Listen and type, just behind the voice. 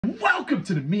and welcome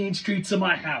to the mean streets of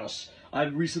my house.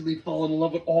 I've recently fallen in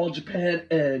love with All Japan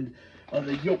and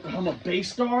the Yokohama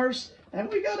Baystars, and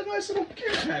we got a nice little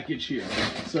care package here.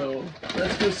 So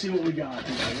let's go see what we got.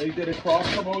 They did a cross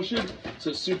promotion,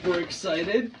 so super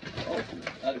excited. Oh,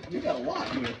 we got a lot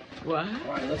here. What?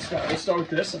 All right, let's start with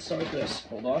this.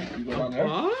 Hold on, you go down there.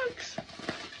 Box?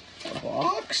 A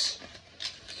box?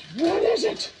 What is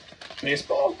it?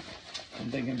 Baseball? I'm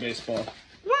thinking baseball.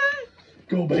 What?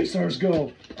 Go Baystars,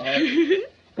 go!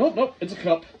 Nope, it's a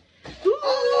cup. Ooh.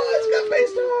 Oh, it's got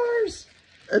Baystars!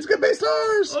 It's got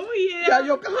Baystars! Oh yeah! Got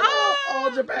Yokohama,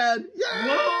 All Japan! Yeah!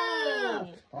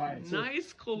 Whoa! Alright, so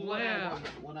Nice collab.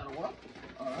 One out of one.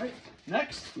 Alright,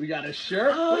 next we got a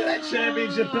shirt. Look at that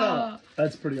championship belt.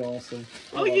 That's pretty awesome.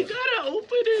 Oh, you gotta open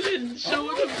it and show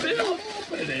the belt.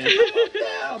 Open it.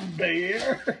 Down,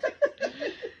 bear.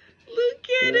 Look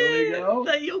at There we it! go.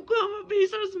 The Yokohama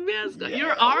Baystars mascot. Yeah.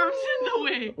 Your arm's in the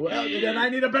way. Well, then I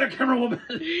need a better camera woman.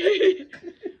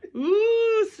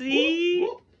 Ooh, see?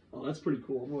 Whoop. Oh, that's pretty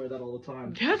cool. I'm gonna wear that all the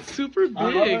time. That's super big. I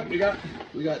love it.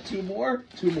 We got two more.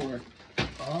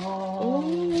 Oh,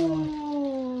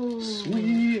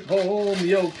 sweet home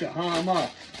Yokohama.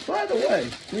 By the way,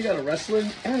 we got a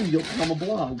wrestling and Yokohama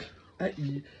blog at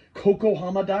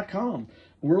kokohama.com.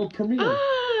 World premiere.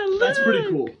 Ah, look. That's pretty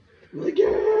cool. Like, yeah.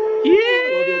 Yeah.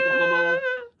 I love Yokohama.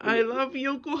 I love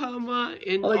Yokohama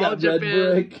in Oh, they All got Red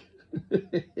Japan.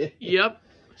 Brick. Yep.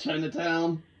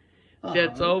 Chinatown.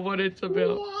 That's all what it's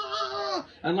about. Wow.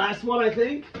 And last one, I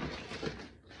think.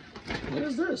 What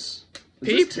is this? Is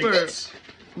this Paper. tickets?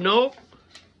 Nope.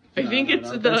 I think it's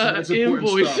the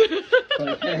invoice.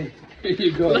 Okay, here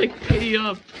you go. Like pay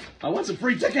up. I want some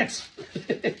free tickets.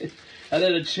 And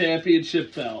then a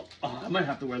championship belt. Oh, I might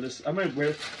have to wear this. I might wear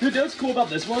it. Dude, what's cool about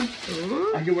this one?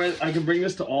 Huh? I can bring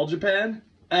this to All Japan,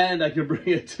 and I can bring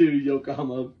it to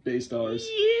Yokohama Baystars.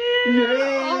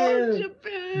 Yeah. All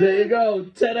Japan. There you go.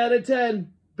 10 out of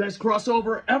 10. Best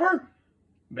crossover ever?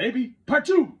 Maybe. Part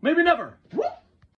 2. Maybe never. Woo!